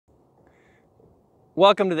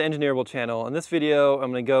Welcome to the Engineerable channel. In this video,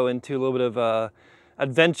 I'm going to go into a little bit of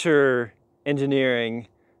adventure engineering,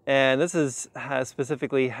 and this is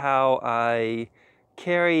specifically how I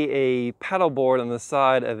carry a paddleboard on the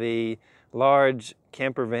side of a large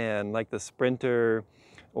camper van like the Sprinter,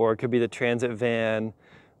 or it could be the Transit van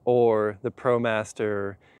or the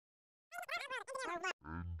ProMaster.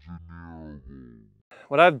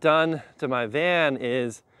 What I've done to my van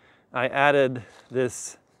is I added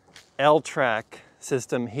this L-track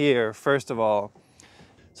system here, first of all.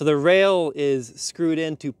 So the rail is screwed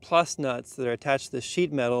into plus nuts that are attached to the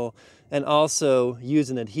sheet metal, and also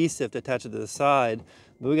use an adhesive to attach it to the side.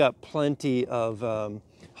 But we got plenty of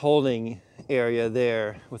holding area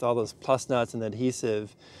there with all those plus nuts and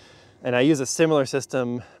adhesive. And I use a similar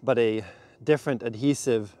system, but a different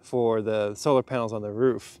adhesive for the solar panels on the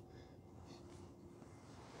roof.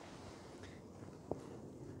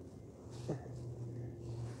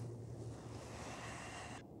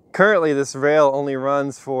 Currently, this rail only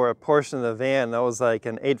runs for a portion of the van. That was like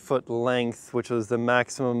an 8-foot length, which was the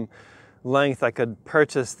maximum length I could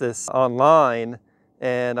purchase this online.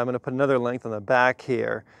 And I'm going to put another length on the back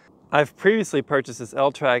here. I've previously purchased this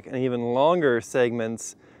L-track in even longer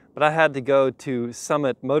segments, but I had to go to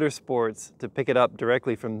Summit Motorsports to pick it up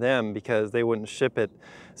directly from them because they wouldn't ship it.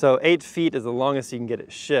 So 8 feet is the longest you can get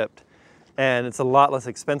it shipped. And it's a lot less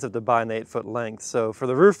expensive to buy an 8-foot length. So for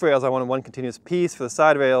the roof rails, I wanted one continuous piece. For the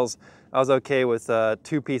side rails, I was okay with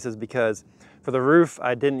 2 pieces because for the roof,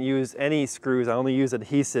 I didn't use any screws. I only used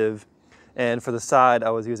adhesive. And for the side, I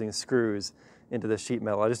was using screws into the sheet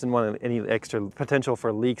metal. I just didn't want any extra potential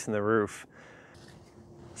for leaks in the roof.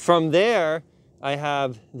 From there, I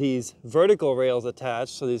have these vertical rails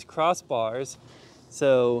attached, so these crossbars.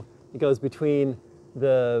 So it goes between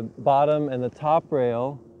the bottom and the top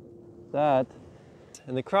rail. That,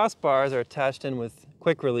 and the crossbars are attached in with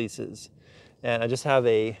quick releases, and I just have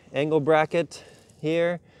a angle bracket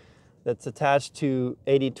here that's attached to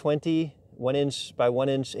 80/20 1-inch by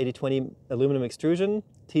 1-inch 80/20 aluminum extrusion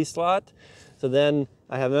T-slot. So then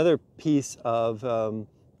I have another piece of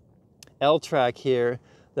L-track here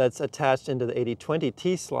that's attached into the 80/20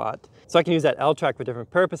 T-slot. So I can use that L-track for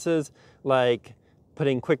different purposes, like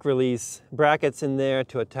putting quick release brackets in there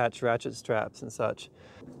to attach ratchet straps and such.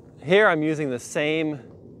 Here I'm using the same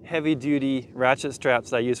heavy-duty ratchet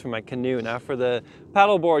straps that I use for my canoe. Now for the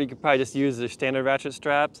paddleboard, you could probably just use the standard ratchet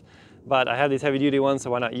straps, but I have these heavy-duty ones,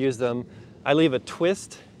 so why not use them? I leave a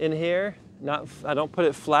twist in here. I don't put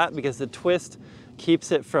it flat because the twist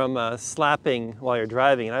keeps it from slapping while you're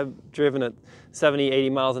driving. And I've driven at 70,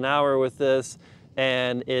 80 miles an hour with this,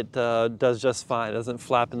 and it does just fine. It doesn't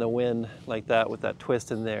flap in the wind like that with that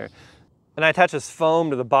twist in there. And I attach this foam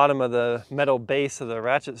to the bottom of the metal base of the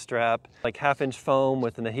ratchet strap, like 1/2-inch foam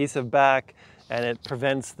with an adhesive back, and it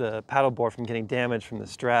prevents the paddleboard from getting damaged from the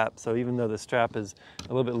strap. So even though the strap is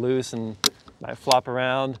a little bit loose and might flop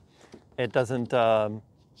around, it doesn't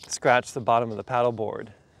scratch the bottom of the paddleboard.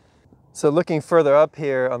 So looking further up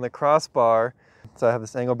here on the crossbar, so I have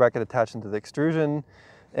this angle bracket attached into the extrusion,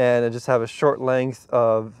 and I just have a short length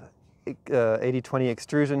of 80/20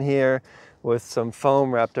 extrusion here with some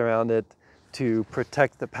foam wrapped around it to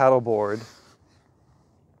protect the paddleboard.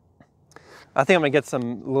 I think I'm gonna get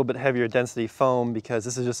some a little bit heavier density foam because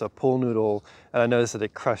this is just a pool noodle, and I noticed that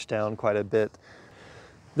it crushed down quite a bit.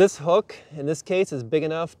 This hook, in this case, is big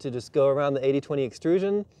enough to just go around the 80/20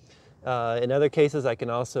 extrusion. In other cases, I can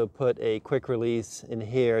also put a quick release in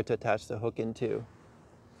here to attach the hook into.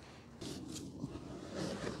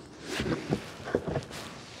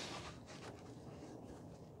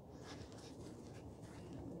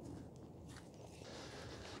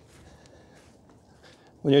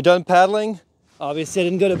 When you're done paddling, obviously I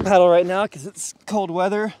didn't go to paddle right now because it's cold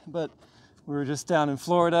weather, but we were just down in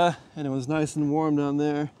Florida and it was nice and warm down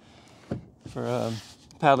there for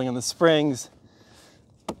paddling on the springs.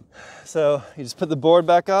 So you just put the board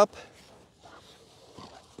back up,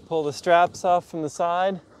 pull the straps off from the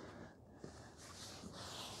side,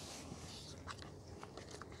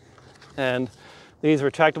 and these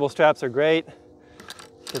retractable straps are great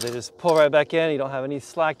because they just pull right back in. You don't have any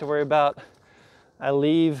slack to worry about. I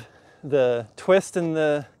leave the twist in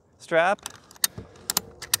the strap.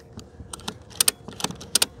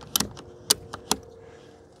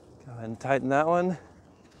 Go ahead and tighten that one.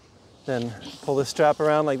 Then pull the strap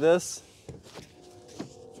around like this.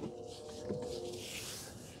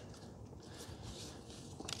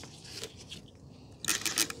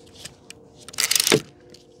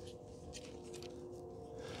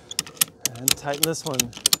 And tighten this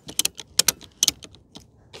one.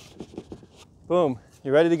 Boom,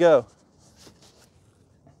 you're ready to go.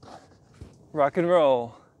 Rock and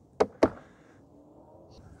roll.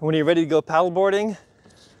 When you're ready to go paddleboarding,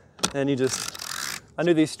 then you just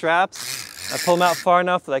undo these straps. I pull them out far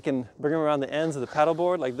enough that I can bring them around the ends of the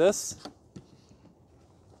paddleboard like this.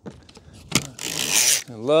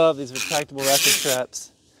 I love these retractable ratchet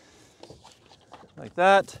straps. Like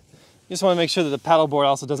that. You just want to make sure that the paddleboard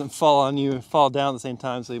also doesn't fall on you, fall down at the same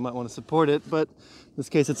time, so you might want to support it. But in this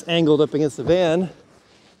case, it's angled up against the van.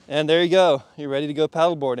 And there you go. You're ready to go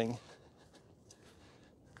paddleboarding.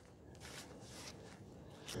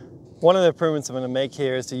 One of the improvements I'm going to make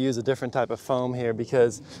here is to use a different type of foam here,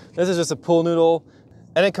 because this is just a pool noodle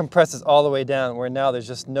and it compresses all the way down, where now there's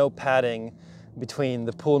just no padding between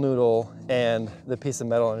the pool noodle and the piece of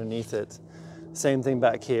metal underneath it. Same thing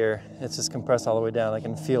back here. It's just compressed all the way down. I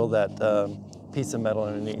can feel that piece of metal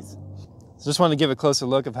underneath. So just wanted to give a closer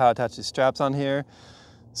look of how I attach these straps on here.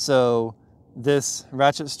 So this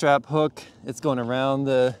ratchet strap hook, it's going around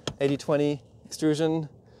the 80-20 extrusion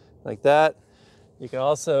like that. You can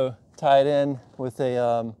also tie it in with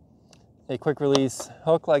a quick release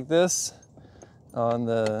hook like this on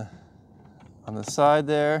the side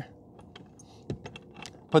there.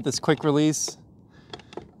 Put this quick release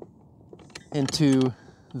into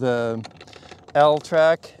the L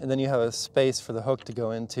track, and then you have a space for the hook to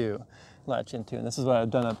go into, latch into, and this is what I've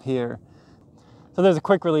done up here. So there's a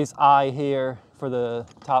quick release eye here for the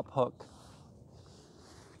top hook.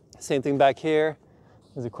 Same thing back here,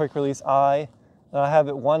 there's a quick release eye. And I have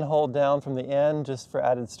it one hold down from the end just for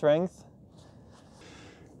added strength.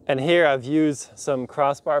 And here I've used some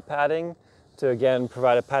crossbar padding to again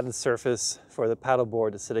provide a padded surface for the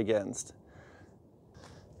paddleboard to sit against.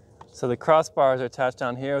 So the crossbars are attached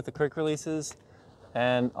down here with the quick releases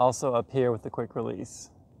and also up here with the quick release.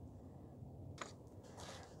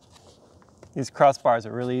 These crossbars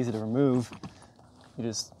are really easy to remove. You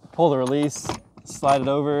just pull the release, slide it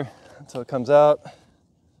over until it comes out,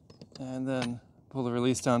 and then pull the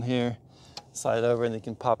release down here, slide it over, and you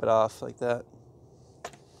can pop it off like that.